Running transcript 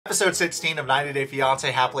Episode 16 of 90 Day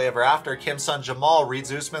Fiancé Happily Ever After, Kim's son Jamal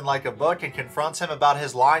reads Usman like a book and confronts him about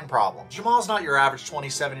his lying problem. Jamal's not your average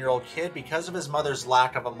 27-year-old kid. Because of his mother's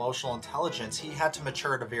lack of emotional intelligence, he had to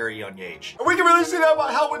mature at a very young age. And we can really see that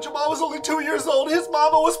about how when Jamal was only 2 years old, his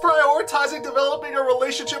mama was prioritizing developing a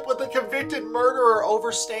relationship with a convicted murderer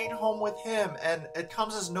over staying home with him. And it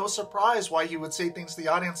comes as no surprise why he would say things to the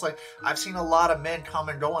audience like, I've seen a lot of men come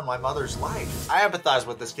and go in my mother's life. I empathize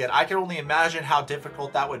with this kid. I can only imagine how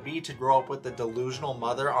difficult that would be to grow up with the delusional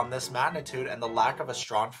mother on this magnitude and the lack of a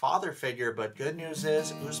strong father figure, but good news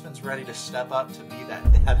is Usman's ready to step up to be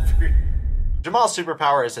that dad for you. Jamal's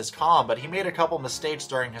superpower is his calm, but he made a couple mistakes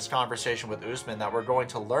during his conversation with Usman that we're going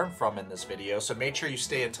to learn from in this video, so make sure you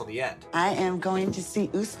stay until the end. I am going to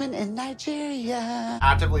see Usman in Nigeria.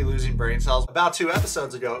 Actively losing brain cells. About 2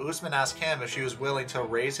 episodes ago, Usman asked Kim if she was willing to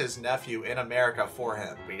raise his nephew in America for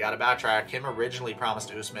him. We gotta backtrack. Kim originally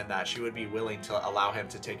promised Usman that she would be willing to allow him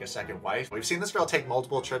to take a second wife. We've seen this girl take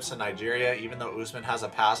multiple trips to Nigeria, even though Usman has a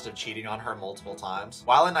past of cheating on her multiple times.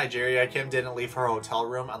 While in Nigeria, Kim didn't leave her hotel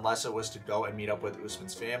room unless it was to go and meet up with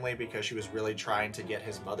Usman's family because she was really trying to get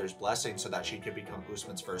his mother's blessing so that she could become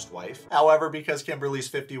Usman's first wife. However, because Kimberly's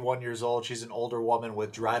 51 years old, she's an older woman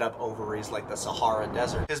with dried up ovaries like the Sahara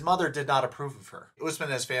Desert. His mother did not approve of her. Usman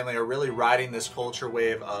and his family are really riding this culture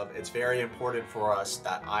wave of it's very important for us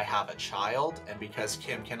that I have a child, and because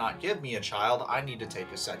Kim cannot give me a child, I need to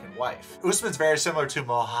take a second wife. Usman's very similar to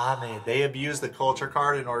Mohammed. They abuse the culture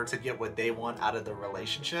card in order to get what they want out of the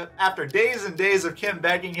relationship. After days and days of Kim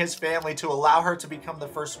begging his family to allow her to become the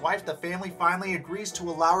first wife, the family finally agrees to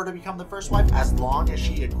allow her to become the first wife as long as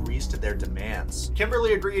she agrees to their demands.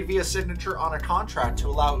 Kimberly agreed via signature on a contract to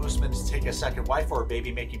allow Usman to take a second wife for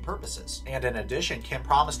baby-making purposes. And in addition, Kim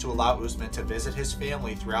promised to allow Usman to visit his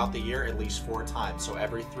family throughout the year at least 4 times, so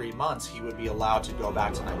every 3 months he would be allowed to go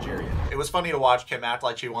back to Nigeria. It was funny to watch Kim act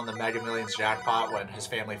like she won the Mega Millions jackpot when his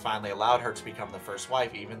family finally allowed her to become the first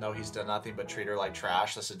wife, even though he's done nothing but treat her like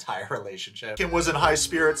trash this entire relationship. Kim was in high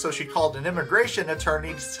spirits, so she called an immigration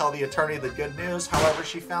attorney to tell the attorney the good news. However,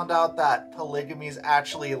 she found out that polygamy is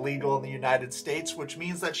actually illegal in the United States, which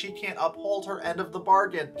means that she can't uphold her end of the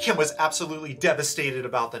bargain. Kim was absolutely devastated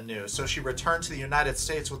about the news, so she returned to the United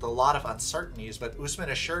States with a lot of uncertainties, but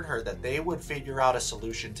Usman assured her that they would figure out a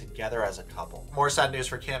solution together as a couple. More sad news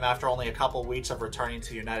for Kim. After only a couple weeks of returning to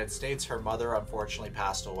the United States, her mother unfortunately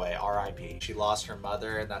passed away. R.I.P. She lost her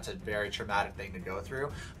mother, and that's a very traumatic thing to go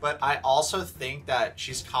through. But I also think that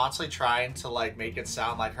she's constantly trying to make it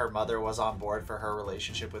sound like her mother was on board for her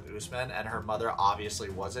relationship with Usman, and her mother obviously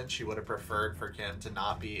wasn't. She would have preferred for Kim to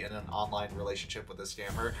not be in an online relationship with a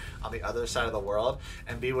scammer on the other side of the world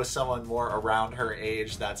and be with someone more around her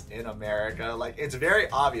age that's in America. It's very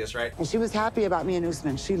obvious, right? And she was happy about me and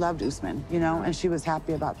Usman. She loved Usman, you know, and she was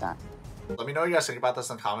happy about that. Let me know what you guys think about this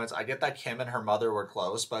in the comments. I get that Kim and her mother were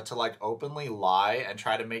close, but to openly lie and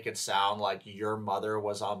try to make it sound like your mother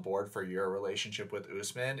was on board for your relationship with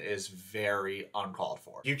Usman is very uncalled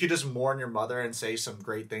for. You could just mourn your mother and say some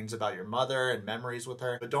great things about your mother and memories with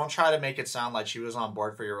her, but don't try to make it sound like she was on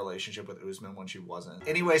board for your relationship with Usman when she wasn't.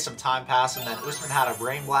 Anyway, some time passed, and then Usman had a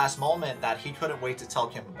brain blast moment that he couldn't wait to tell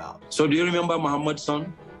Kim about. So do you remember Muhammad's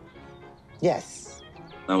son? Yes.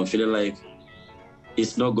 I'm feeling like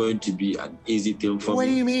it's not going to be an easy thing for me. What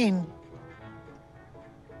do you mean?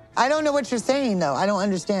 I don't know what you're saying, though. I don't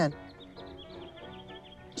understand.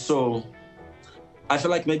 So, I feel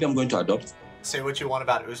like maybe I'm going to adopt. Say what you want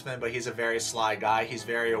about Usman, but he's a very sly guy. He's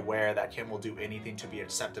very aware that Kim will do anything to be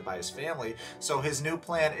accepted by his family. So his new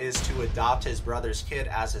plan is to adopt his brother's kid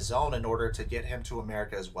as his own in order to get him to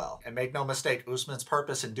America as well. And make no mistake, Usman's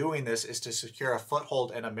purpose in doing this is to secure a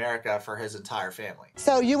foothold in America for his entire family.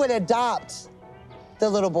 So you would adopt the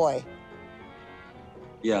little boy?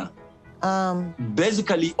 Yeah.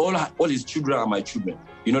 Basically, all his children are my children.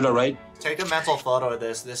 You know that, right? Take a mental photo of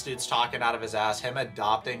this. This dude's talking out of his ass. Him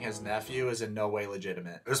adopting his nephew is in no way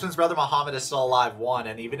legitimate. Usman's brother Muhammad is still alive, one,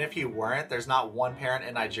 and even if he weren't, there's not one parent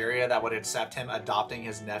in Nigeria that would accept him adopting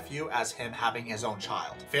his nephew as him having his own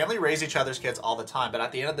child. Family raise each other's kids all the time, but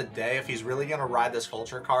at the end of the day, if he's really gonna ride this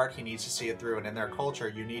culture card, he needs to see it through, and in their culture,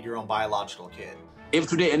 you need your own biological kid. If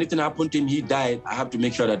today anything happened to him, he died, I have to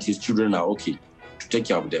make sure that his children are okay, to take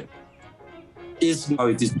care of them. It's how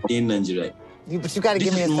it is in Nigeria. But you got to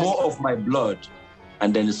give me a This is second. more of my blood,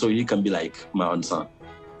 and then so he can be like my own son.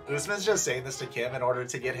 Usman's just saying this to Kim in order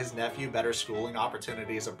to get his nephew better schooling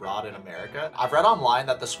opportunities abroad in America. I've read online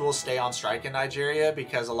that the schools stay on strike in Nigeria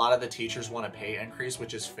because a lot of the teachers want a pay increase,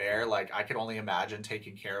 which is fair. Like, I could only imagine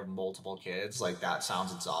taking care of multiple kids. Like, that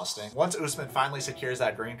sounds exhausting. Once Usman finally secures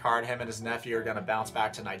that green card, him and his nephew are gonna bounce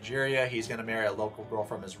back to Nigeria. He's gonna marry a local girl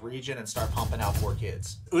from his region and start pumping out 4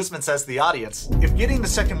 kids. Usman says to the audience, "If getting the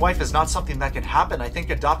second wife is not something that can happen, I think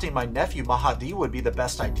adopting my nephew Mahadi would be the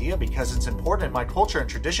best idea because it's important in my culture and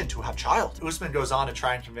tradition to have child." Usman goes on to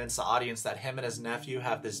try and convince the audience that him and his nephew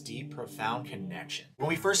have this deep, profound connection. When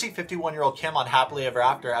we first see 51-year-old Kim on Happily Ever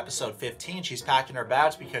After episode 15, she's packing her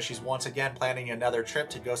bags because she's once again planning another trip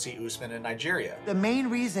to go see Usman in Nigeria. The main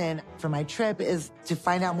reason for my trip is to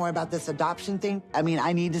find out more about this adoption thing. I mean,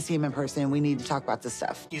 I need to see him in person. We need to talk about this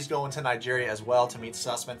stuff. He's going to Nigeria as well to meet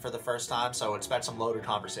Susman for the first time, so expect some loaded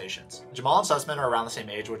conversations. Jamal and Susman are around the same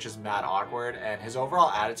age, which is mad awkward, and his overall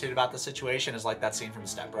attitude about the situation is like that scene from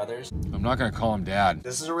Step Brothers. I'm not gonna call him dad.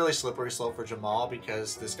 This is a really slippery slope for Jamal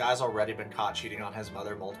because this guy's already been caught cheating on his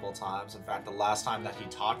mother multiple times. In fact, the last time that he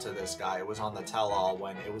talked to this guy, it was on the tell-all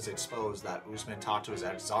when it was exposed that Usman talked to his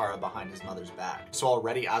ex Zara behind his mother's back. So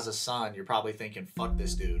already as a son, you're probably thinking, fuck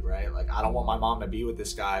this dude, right? Like, I don't want my mom to be with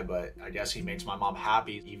this guy, but I guess he makes my mom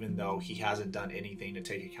happy even though he hasn't done anything to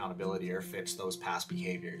take accountability or fix those past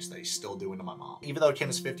behaviors that he's still doing to my mom. Even though Kim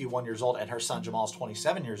is 51 years old and her son Jamal is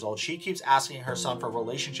 27 years old, she keeps asking her son for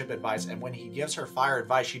relationship advice, and when he gives her fire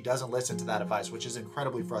advice, she doesn't listen to that advice, which is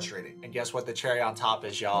incredibly frustrating. And guess what the cherry on top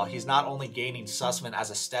is, y'all? He's not only gaining Susman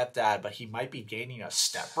as a stepdad, but he might be gaining a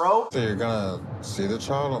stepbro. So you're gonna see the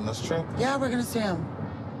child on this trip? Yeah, we're gonna see him.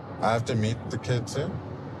 I have to meet the kid too?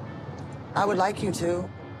 I would like you to.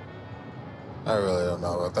 I really don't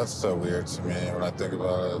know, but that's so weird to me when I think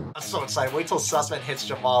about it. I'm so excited. Wait till Susman hits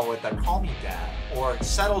Jamal with the "call me dad" or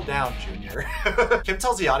 "settle down, Junior." Kim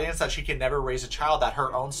tells the audience that she can never raise a child that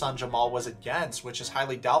her own son Jamal was against, which is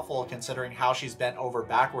highly doubtful considering how she's bent over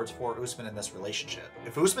backwards for Usman in this relationship.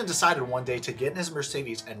 If Usman decided one day to get in his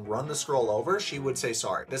Mercedes and run this girl over, she would say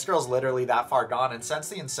sorry. This girl's literally that far gone, and since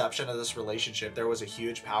the inception of this relationship, there was a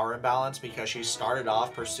huge power imbalance because she started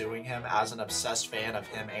off pursuing him as an obsessed fan of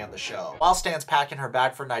him and the show. While Stan's packing her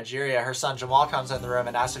bag for Nigeria, her son Jamal comes in the room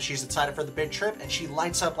and asks if she's excited for the big trip, and she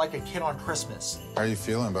lights up like a kid on Christmas. How are you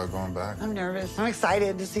feeling about going back? I'm nervous. I'm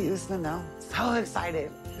excited to see Usman though. So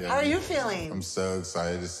excited. Yeah. How are you feeling? I'm so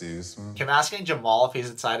excited to see Usman. Kim asking Jamal if he's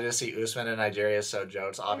excited to see Usman in Nigeria is so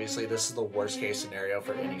jokes. Obviously, this is the worst case scenario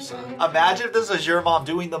for any son. Imagine if this was your mom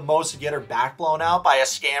doing the most to get her back blown out by a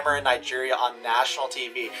scammer in Nigeria on national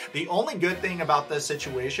TV. The only good thing about this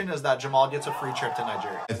situation is that Jamal gets a free trip to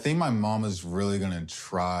Nigeria. I think my mom is really gonna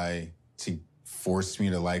try to force me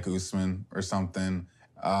to like Usman or something.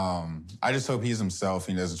 I just hope he's himself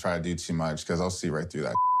and he doesn't try to do too much because I'll see right through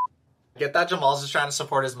that. Get that Jamal's just trying to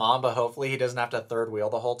support his mom, but hopefully he doesn't have to third wheel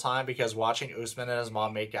the whole time because watching Usman and his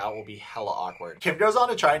mom make out will be hella awkward. Kim goes on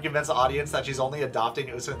to try and convince the audience that she's only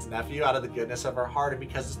adopting Usman's nephew out of the goodness of her heart and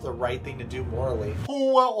because it's the right thing to do morally.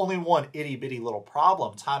 Well, only one itty bitty little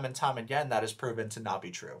problem. Time and time again, that is proven to not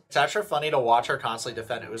be true. It's actually funny to watch her constantly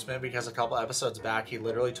defend Usman because a couple episodes back, he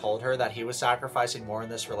literally told her that he was sacrificing more in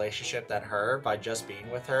this relationship than her by just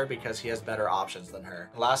being with her because he has better options than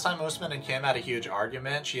her. Last time Usman and Kim had a huge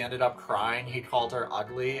argument, she ended up crying. He called her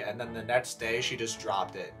ugly, and then the next day she just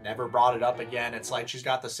dropped it. Never brought it up again. It's like she's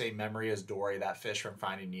got the same memory as Dory, that fish from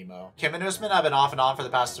Finding Nemo. Kim and Usman have been off and on for the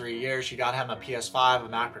past 3 years. She got him a PS5, a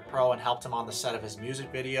MacBook Pro, and helped him on the set of his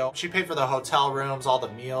music video. She paid for the hotel rooms, all the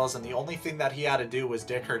meals, and the only thing that he had to do was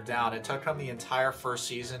dick her down. It took him the entire first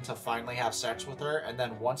season to finally have sex with her, and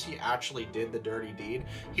then once he actually did the dirty deed,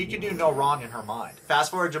 he could do no wrong in her mind.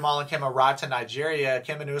 Fast forward, Jamal and Kim arrive to Nigeria.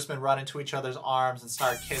 Kim and Usman run into each other's arms and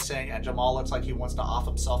start kissing, and Jamal looks like he wants to off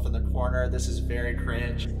himself in the corner. This is very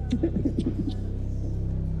cringe.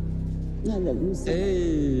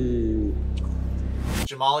 Hey.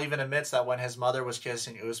 Jamal even admits that when his mother was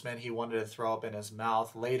kissing Usman, he wanted to throw up in his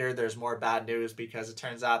mouth. Later, there's more bad news because it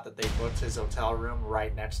turns out that they booked his hotel room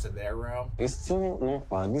right next to their room. It's still not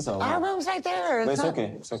bad. These are Our room's right there. But it's not-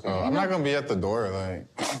 okay. It's okay. I'm not gonna be at the door, like,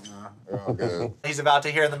 we're all good. He's about to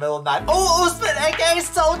hear in the middle of the night, "Oh, Usman, aka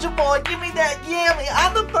Soldier Boy, give me that yammy.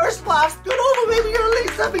 I'm the first class. Scoot over, baby, you're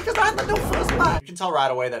Lisa, because I'm the new first class." You can tell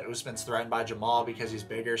right away that Usman's threatened by Jamal because he's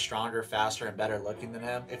bigger, stronger, faster, and better looking than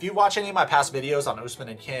him. If you watch any of my past videos on Usman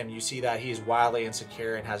and Kim, you see that he's wildly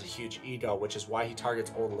insecure and has a huge ego, which is why he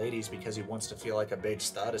targets old ladies because he wants to feel like a big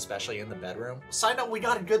stud, especially in the bedroom. Side note, we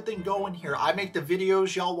got a good thing going here. I make the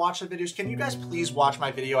videos, y'all watch the videos. Can you guys please watch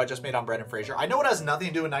my video I just made on Brendan Fraser? I know it has nothing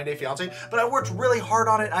to do with 9 Day Fiancé, but I worked really hard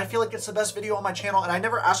on it. And I feel like it's the best video on my channel, and I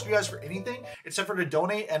never asked you guys for anything except for to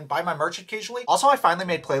donate and buy my merch occasionally. Also, I finally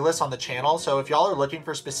made playlists on the channel, so if y'all are looking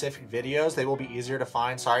for specific videos, they will be easier to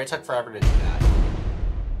find. Sorry it took forever to do that.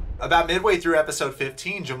 About midway through episode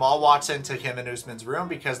 15, Jamal walks into Kim and Usman's room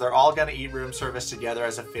because they're all gonna eat room service together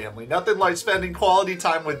as a family. Nothing like spending quality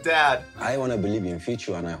time with dad. I want to believe in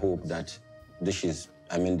future, and I hope that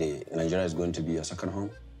Nigeria is going to be a second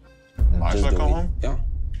home. My second home? Yeah.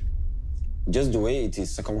 Just the way it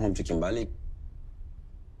is second home to Kimberly.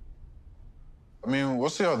 I mean, we'll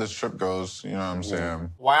see how this trip goes, you know what I'm saying?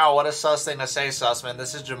 Wow, what a sus thing to say, Susman.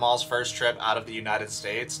 This is Jamal's first trip out of the United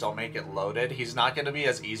States. Don't make it loaded. He's not going to be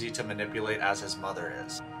as easy to manipulate as his mother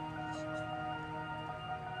is.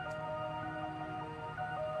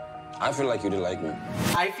 I feel like you didn't like me.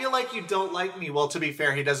 I feel like you don't like me. Well, to be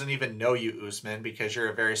fair, he doesn't even know you, Usman, because you're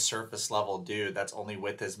a very surface level dude that's only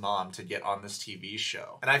with his mom to get on this TV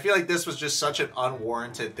show. And I feel like this was just such an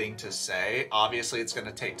unwarranted thing to say. Obviously, it's going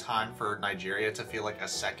to take time for Nigeria to feel like a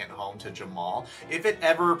second home to Jamal, if it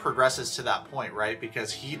ever progresses to that point, right?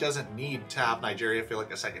 Because he doesn't need to have Nigeria feel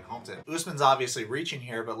like a second home to him. Usman's obviously reaching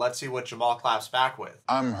here, but let's see what Jamal claps back with.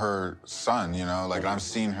 I'm her son, you know? Like, I've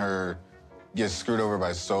seen her get screwed over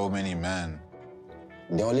by so many men.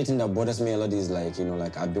 The only thing that bothers me a lot is like, you know,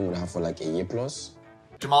 like I've been with her for like a year plus.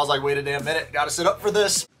 Jamal's like, wait a damn minute, gotta sit up for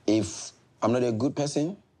this. If I'm not a good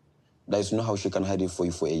person, there's no how she can hide it for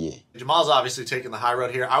you for a year. Jamal's obviously taking the high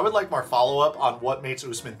road here. I would like more follow-up on what makes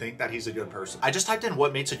Usman think that he's a good person. I just typed in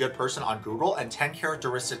what makes a good person on Google and 10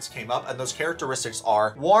 characteristics came up, and those characteristics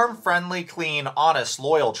are warm, friendly, clean, honest,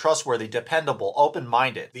 loyal, trustworthy, dependable,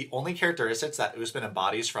 open-minded. The only characteristics that Usman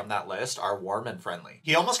embodies from that list are warm and friendly.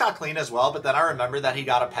 He almost got clean as well, but then I remember that he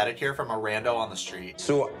got a pedicure from a rando on the street.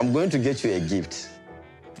 So I'm going to get you a gift.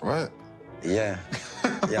 What? Yeah.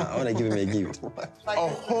 Yeah, I want to give him a gift. A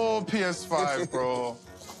whole PS5, bro.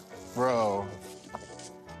 Bro.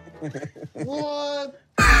 What?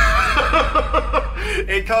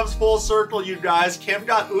 It comes full circle, you guys. Kim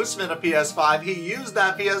got Usman a PS5. He used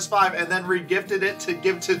that PS5 and then regifted it to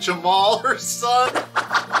give to Jamal, her son.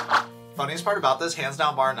 Funniest part about this, hands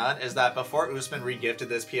down bar none, is that before Usman regifted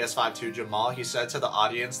this PS5 to Jamal, he said to the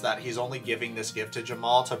audience that he's only giving this gift to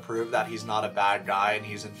Jamal to prove that he's not a bad guy and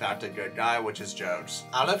he's in fact a good guy, which is jokes.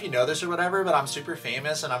 I don't know if you know this or whatever, but I'm super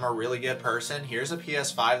famous and I'm a really good person. Here's a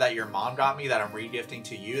PS5 that your mom got me that I'm regifting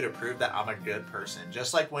to you to prove that I'm a good person.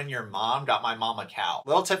 Just like when your mom got my mom a cow.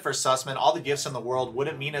 Little tip for Susman, all the gifts in the world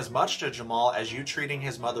wouldn't mean as much to Jamal as you treating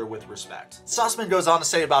his mother with respect. Susman goes on to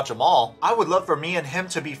say about Jamal, I would love for me and him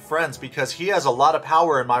to be friends because he has a lot of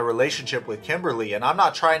power in my relationship with Kimberly, and I'm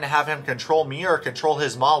not trying to have him control me or control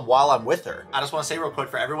his mom while I'm with her. I just want to say real quick,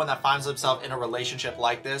 for everyone that finds themselves in a relationship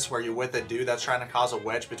like this, where you're with a dude that's trying to cause a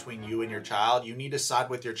wedge between you and your child, you need to side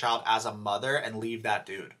with your child as a mother and leave that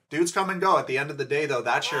dude. Dudes come and go. At the end of the day, though,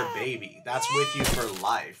 that's your baby. That's with you for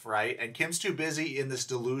life, right? And Kim's too busy in this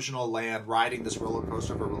delusional land riding this roller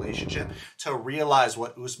coaster of a relationship to realize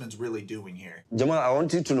what Usman's really doing here. Jamal, I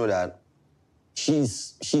want you to know that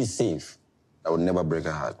she's safe. I would never break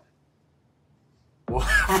her heart.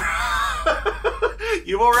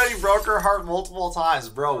 You've already broke her heart multiple times,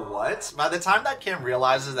 bro. What? By the time that Kim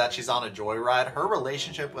realizes that she's on a joyride, her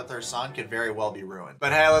relationship with her son could very well be ruined.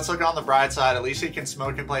 But hey, let's look on the bright side. At least he can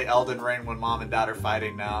smoke and play Elden Ring when mom and dad are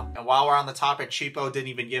fighting now. And while we're on the topic, Cheapo didn't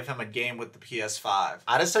even give him a game with the PS5.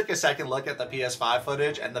 I just took a second look at the PS5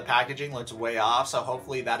 footage and the packaging looks way off, so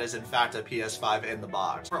hopefully that is in fact a PS5 in the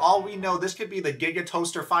box. For all we know, this could be the Giga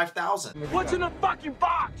Toaster 5000. What's in the fucking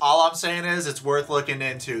box? All I'm saying is it's worth looking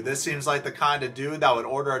into. This seems like the kind of dude that would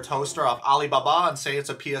order a toaster off Alibaba and say it's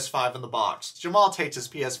a PS5 in the box. Jamal takes his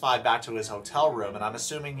PS5 back to his hotel room, and I'm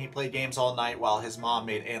assuming he played games all night while his mom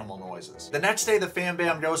made animal noises. The next day, the fam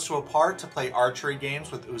bam goes to a park to play archery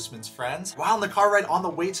games with Usman's friends. While in the car ride on the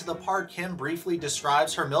way to the park, Kim briefly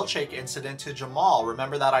describes her milkshake incident to Jamal.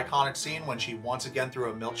 Remember that iconic scene when she once again threw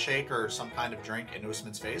a milkshake or some kind of drink in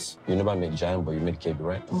Usman's face? You never made giant, but you made KB,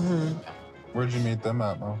 right? Mm-hmm. Where'd you meet them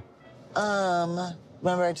at, Mo?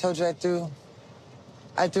 Remember I told you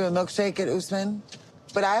I threw a milkshake at Usman?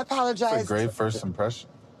 But I apologize. It's a great first impression.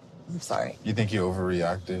 I'm sorry. You think you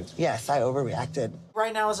overreacted? Yes, I overreacted.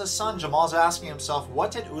 Right now as a son, Jamal's asking himself,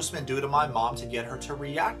 what did Usman do to my mom to get her to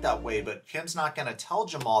react that way? But Kim's not going to tell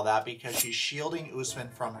Jamal that because she's shielding Usman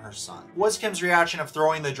from her son. Was Kim's reaction of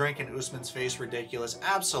throwing the drink in Usman's face ridiculous?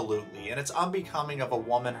 Absolutely. And it's unbecoming of a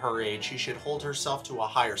woman her age. She should hold herself to a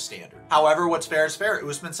higher standard. However, what's fair is fair.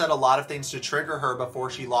 Usman said a lot of things to trigger her before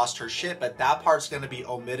she lost her shit, but that part's going to be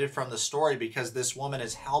omitted from the story because this woman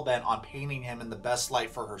is hellbent on painting him in the best light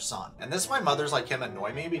for her son. And this is why mothers like Kim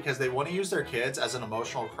annoy me because they want to use their kids as an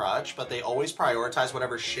emotional crutch, but they always prioritize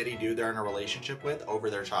whatever shitty dude they're in a relationship with over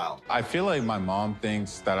their child. I feel like my mom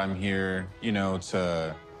thinks that I'm here, you know,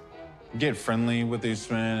 to get friendly with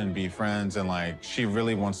Usman and be friends, and like she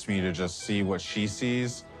really wants me to just see what she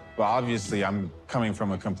sees. But obviously I'm coming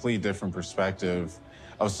from a complete different perspective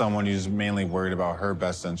of someone who's mainly worried about her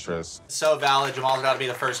best interests. So valid. Jamal's got to be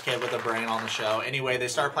the first kid with a brain on the show. Anyway, they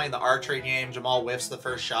start playing the archery game. Jamal whiffs the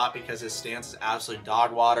first shot because his stance is absolute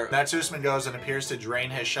dog water. Next, Usman goes and appears to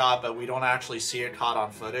drain his shot, but we don't actually see it caught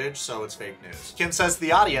on footage, so it's fake news. Kim says to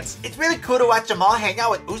the audience, "It's really cool to watch Jamal hang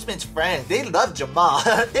out with Usman's friends. They love Jamal.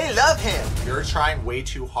 They love him." You're trying way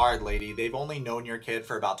too hard, lady. They've only known your kid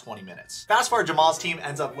for about 20 minutes. Fast forward, Jamal's team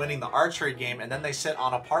ends up winning the archery game, and then they sit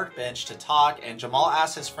on a park bench to talk, and Jamal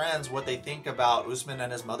asks his friends what they think about Usman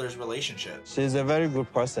and his mother's relationship. She's a very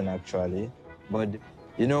good person, actually. But,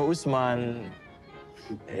 you know, Usman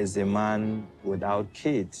is a man without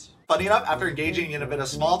kids. Funny enough, after engaging in a bit of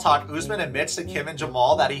small talk, Usman admits to Kim and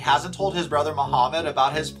Jamal that he hasn't told his brother Muhammad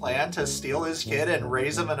about his plan to steal his kid and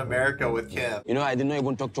raise him in America with Kim. You know, I did not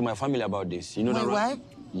even talk to my family about this. You know that, right?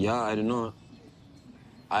 What? Yeah, I don't know.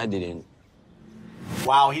 I didn't.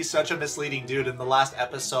 Wow, he's such a misleading dude. In the last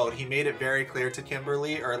episode, he made it very clear to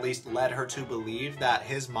Kimberly, or at least led her to believe, that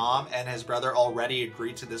his mom and his brother already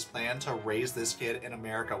agreed to this plan to raise this kid in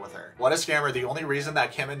America with her. What a scammer. The only reason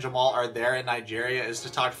that Kim and Jamal are there in Nigeria is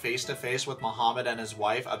to talk face to face with Muhammad and his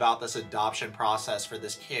wife about this adoption process for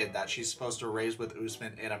this kid that she's supposed to raise with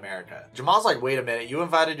Usman in America. Jamal's like, wait a minute, you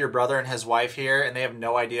invited your brother and his wife here and they have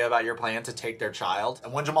no idea about your plan to take their child?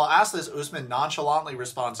 And when Jamal asks this, Usman nonchalantly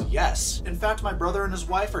responds, yes. In fact, my brother and his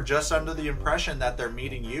wife are just under the impression that they're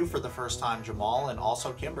meeting you for the first time, Jamal, and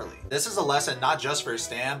also Kimberly. This is a lesson not just for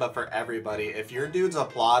Stan, but for everybody. If your dude's a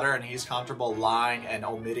plotter and he's comfortable lying and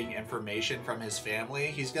omitting information from his family,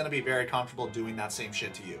 he's gonna be very comfortable doing that same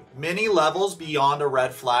shit to you. Many levels beyond a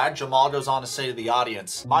red flag, Jamal goes on to say to the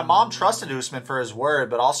audience, my mom trusted Usman for his word,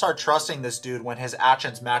 but I'll start trusting this dude when his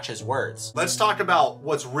actions match his words. Let's talk about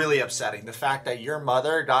what's really upsetting. The fact that your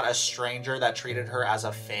mother got a stranger that treated her as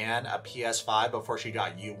a fan a PS5 before she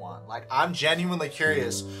got you one. Like, I'm genuinely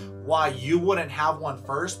curious why you wouldn't have one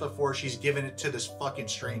first before she's giving it to this fucking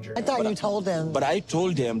stranger. I thought you told him. But I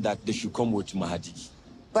told them that they should come with Mahadi.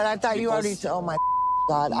 But I thought you already, oh my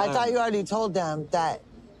God. I thought you already told them that,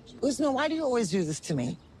 Usman, why do you always do this to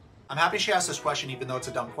me? I'm happy she asked this question, even though it's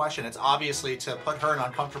a dumb question. It's obviously to put her in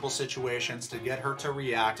uncomfortable situations, to get her to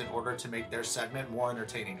react in order to make their segment more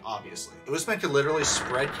entertaining, obviously. Usman could literally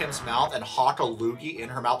spread Kim's mouth and hawk a loogie in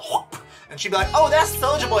her mouth, and she'd be like, oh, that's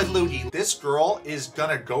Soulja Boy's loogie. This girl is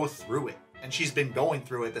gonna go through it. And she's been going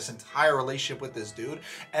through it this entire relationship with this dude.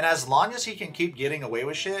 And as long as he can keep getting away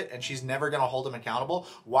with shit and she's never gonna hold him accountable,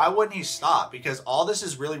 why wouldn't he stop? Because all this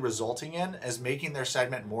is really resulting in is making their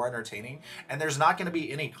segment more entertaining. And there's not gonna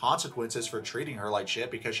be any consequences for treating her like shit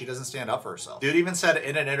because she doesn't stand up for herself. Dude even said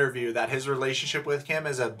in an interview that his relationship with Kim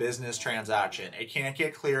is a business transaction. It can't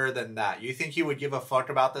get clearer than that. You think he would give a fuck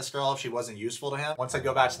about this girl if she wasn't useful to him? Once they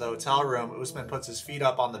go back to the hotel room, Usman puts his feet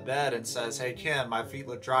up on the bed and says, hey Kim, my feet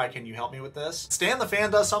look dry. Can you help me with this? Stan the fan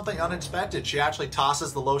does something unexpected. She actually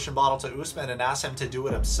tosses the lotion bottle to Usman and asks him to do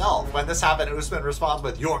it himself. When this happened, Usman responds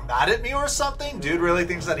with, you're mad at me or something? Dude really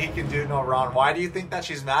thinks that he can do no wrong. Why do you think that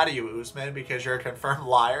she's mad at you, Usman? Because you're a confirmed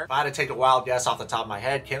liar? If I had to take a wild guess off the top of my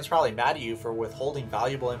head, Kim's probably mad at you for withholding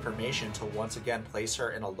valuable information to once again place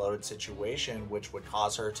her in a loaded situation, which would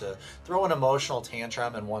cause her to throw an emotional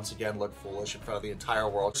tantrum and once again look foolish in front of the entire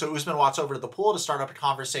world. So Usman walks over to the pool to start up a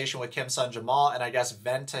conversation with Kim's son Jamal and I guess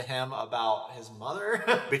vent to him about his mother.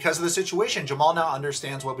 Because of the situation, Jamal now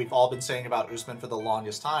understands what we've all been saying about Usman for the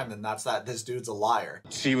longest time, and that's that this dude's a liar.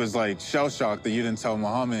 She was like shell-shocked that you didn't tell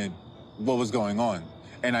Muhammad what was going on.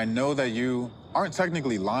 And I know that you aren't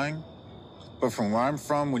technically lying, but from where I'm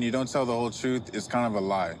from, when you don't tell the whole truth, it's kind of a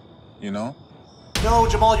lie, you know? No,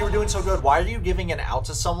 Jamal, you were doing so good. Why are you giving an out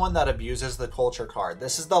to someone that abuses the culture card?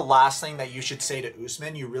 This is the last thing that you should say to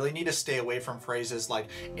Usman. You really need to stay away from phrases like,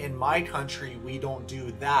 in my country, we don't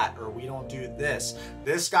do that, or we don't do this.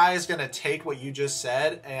 This guy is gonna take what you just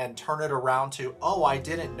said and turn it around to, oh, I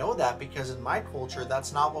didn't know that because in my culture,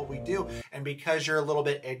 that's not what we do. And because you're a little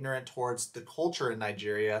bit ignorant towards the culture in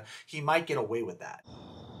Nigeria, he might get away with that.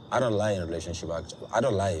 I don't lie in a relationship, actually. I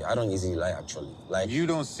don't lie. I don't easily lie, actually. Like, You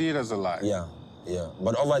don't see it as a lie. Yeah.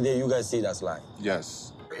 But over there, you guys see it as lie.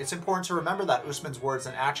 Yes. It's important to remember that Usman's words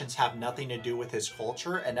and actions have nothing to do with his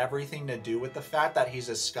culture and everything to do with the fact that he's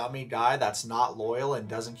a scummy guy that's not loyal and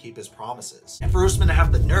doesn't keep his promises. And for Usman to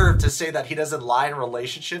have the nerve to say that he doesn't lie in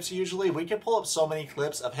relationships usually, we can pull up so many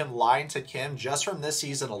clips of him lying to Kim just from this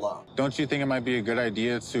season alone. Don't you think it might be a good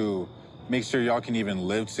idea to make sure y'all can even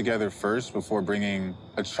live together first before bringing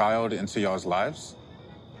a child into y'all's lives?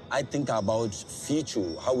 I think about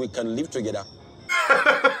future, how we can live together.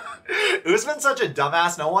 Usman's such a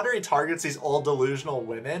dumbass. No wonder he targets these old delusional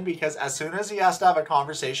women, because as soon as he has to have a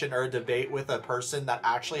conversation or a debate with a person that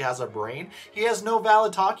actually has a brain, he has no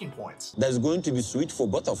valid talking points. That's going to be sweet for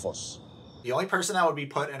both of us. The only person that would be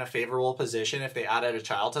put in a favorable position if they added a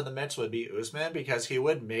child to the mix would be Usman, because he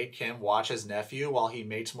would make him watch his nephew while he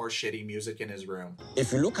makes more shitty music in his room.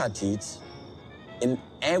 If you look at it, in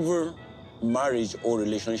every marriage or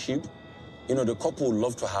relationship, the couple would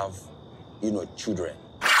love to have, children.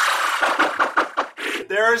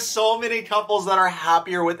 There are so many couples that are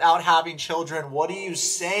happier without having children. What are you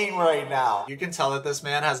saying right now? You can tell that this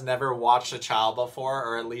man has never watched a child before,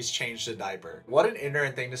 or at least changed a diaper. What an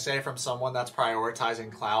ignorant thing to say from someone that's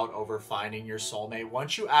prioritizing clout over finding your soulmate.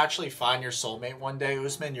 Once you actually find your soulmate one day,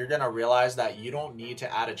 Usman, you're gonna realize that you don't need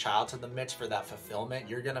to add a child to the mix for that fulfillment.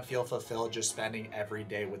 You're gonna feel fulfilled just spending every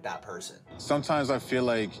day with that person. Sometimes I feel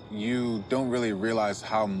like you don't really realize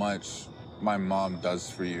how much my mom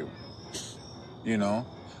does for you.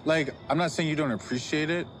 Like, I'm not saying you don't appreciate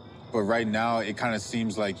it, but right now it kind of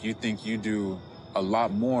seems like you think you do a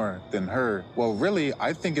lot more than her. Well, really,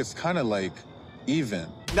 I think it's kind of like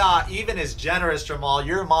even. Nah, even is generous, Jamal.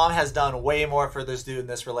 Your mom has done way more for this dude in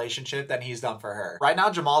this relationship than he's done for her. Right now,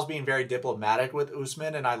 Jamal's being very diplomatic with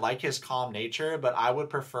Usman, and I like his calm nature, but I would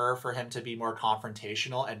prefer for him to be more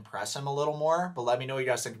confrontational and press him a little more. But let me know what you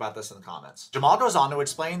guys think about this in the comments. Jamal goes on to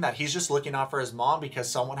explain that he's just looking out for his mom because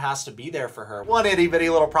someone has to be there for her. One itty bitty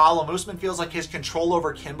little problem. Usman feels like his control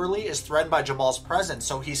over Kimberly is threatened by Jamal's presence,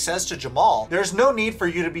 so he says to Jamal, "There's no need for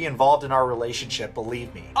you to be involved in our relationship,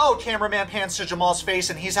 believe me." Oh, cameraman pans to Jamal's face,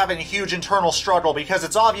 and he's having a huge internal struggle because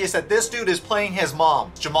it's obvious that this dude is playing his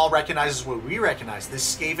mom. Jamal recognizes what we recognize.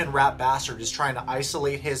 This skaven rat bastard is trying to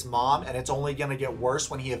isolate his mom, and it's only gonna get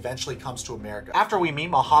worse when he eventually comes to America. After we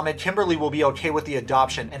meet Muhammad, Kimberly will be okay with the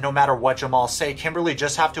adoption, and no matter what Jamal say, Kimberly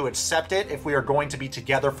just have to accept it if we are going to be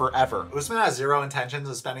together forever. Usman has zero intentions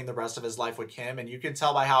of spending the rest of his life with Kim, and you can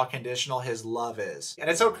tell by how conditional his love is. And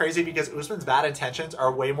it's so crazy because Usman's bad intentions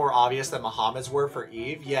are way more obvious than Muhammad's were for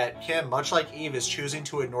Eve, yet Kim, much like Eve, is choosing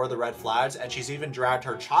to ignore the red flags, and she's even dragged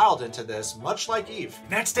her child into this, much like Eve.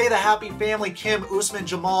 Next day, the happy family, Kim, Usman,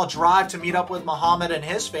 Jamal, drive to meet up with Muhammad and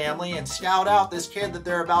his family and scout out this kid that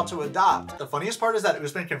they're about to adopt. The funniest part is that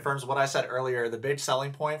Usman confirms what I said earlier. The big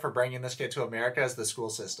selling point for bringing this kid to America is the school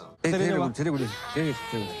system.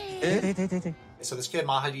 So this kid,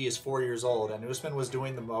 Mahdi, is 4 years old, and Usman was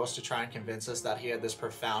doing the most to try and convince us that he had this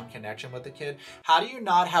profound connection with the kid. How do you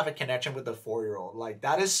not have a connection with a 4-year-old? Like,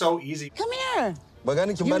 that is so easy. Come here.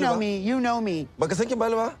 You know me. You know me.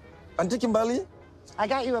 I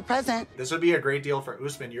got you a present. This would be a great deal for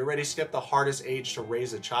Usman. You already skipped the hardest age to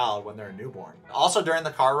raise a child when they're a newborn. Also, during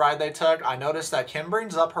the car ride they took, I noticed that Kim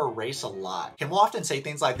brings up her race a lot. Kim will often say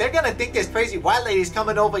things like, "They're gonna think this crazy white lady's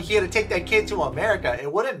coming over here to take that kid to America."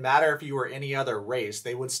 It wouldn't matter if you were any other race.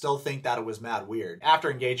 They would still think that it was mad weird. After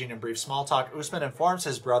engaging in brief small talk, Usman informs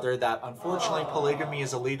his brother that unfortunately polygamy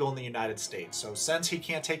is illegal in the United States. So since he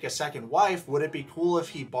can't take a second wife, would it be cool if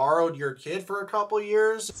he borrowed your kid for a couple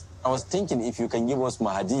years? I was thinking if you can give us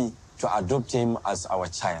Mahdi to adopt him as our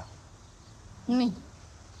child. Me.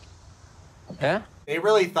 Yeah? They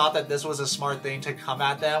really thought that this was a smart thing to come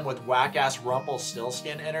at them with whack-ass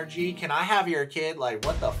Rumpelstiltskin energy. Can I have your kid? Like,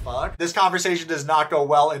 what the fuck? This conversation does not go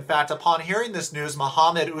well. In fact, upon hearing this news,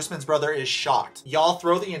 Muhammad, Usman's brother, is shocked. Y'all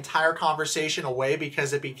throw the entire conversation away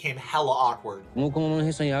because it became hella awkward. Muhammad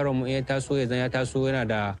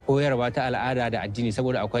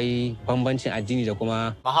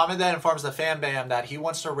then informs the fan bam that he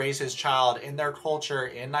wants to raise his child in their culture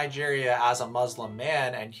in Nigeria as a Muslim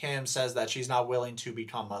man, and Kim says that she's not willing to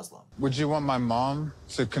become Muslim. Would you want my mom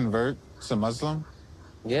to convert to Muslim?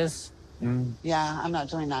 Yes. Yeah, I'm not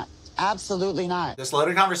doing that. Absolutely not. This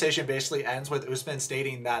loaded conversation basically ends with Usman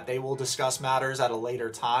stating that they will discuss matters at a later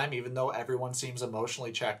time, even though everyone seems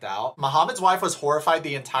emotionally checked out. Muhammad's wife was horrified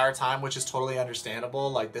the entire time, which is totally understandable.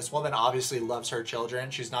 Like, this woman obviously loves her children.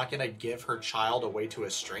 She's not gonna give her child away to a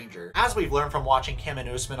stranger. As we've learned from watching Kim and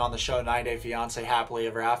Usman on the show 9 Day Fiancé Happily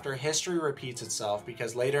Ever After, history repeats itself,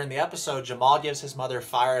 because later in the episode, Jamal gives his mother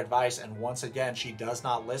fire advice, and once again, she does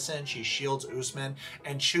not listen. She shields Usman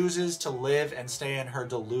and chooses to live and stay in her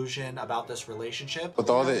delusion about this relationship. With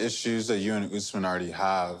all the issues that you and Usman already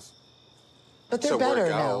have, but they're better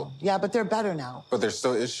now. Yeah, but they're better now. But there's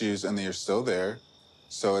still issues and they're still there.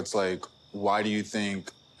 So it's like, why do you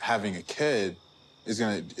think having a kid is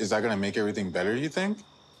that gonna make everything better, you think?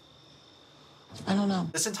 I don't know.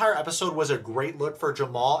 This entire episode was a great look for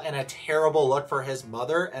Jamal and a terrible look for his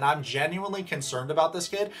mother, and I'm genuinely concerned about this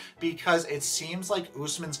kid because it seems like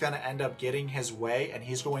Usman's gonna end up getting his way and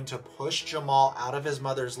he's going to push Jamal out of his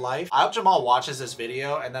mother's life. I hope Jamal watches this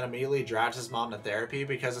video and then immediately drives his mom to therapy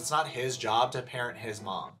because it's not his job to parent his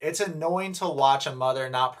mom. It's annoying to watch a mother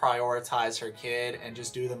not prioritize her kid and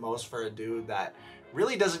just do the most for a dude that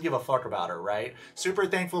really doesn't give a fuck about her, right? Super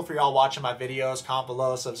thankful for y'all watching my videos. Comment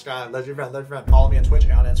below, subscribe, let your friend, follow me on Twitch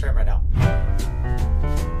and on Instagram right now.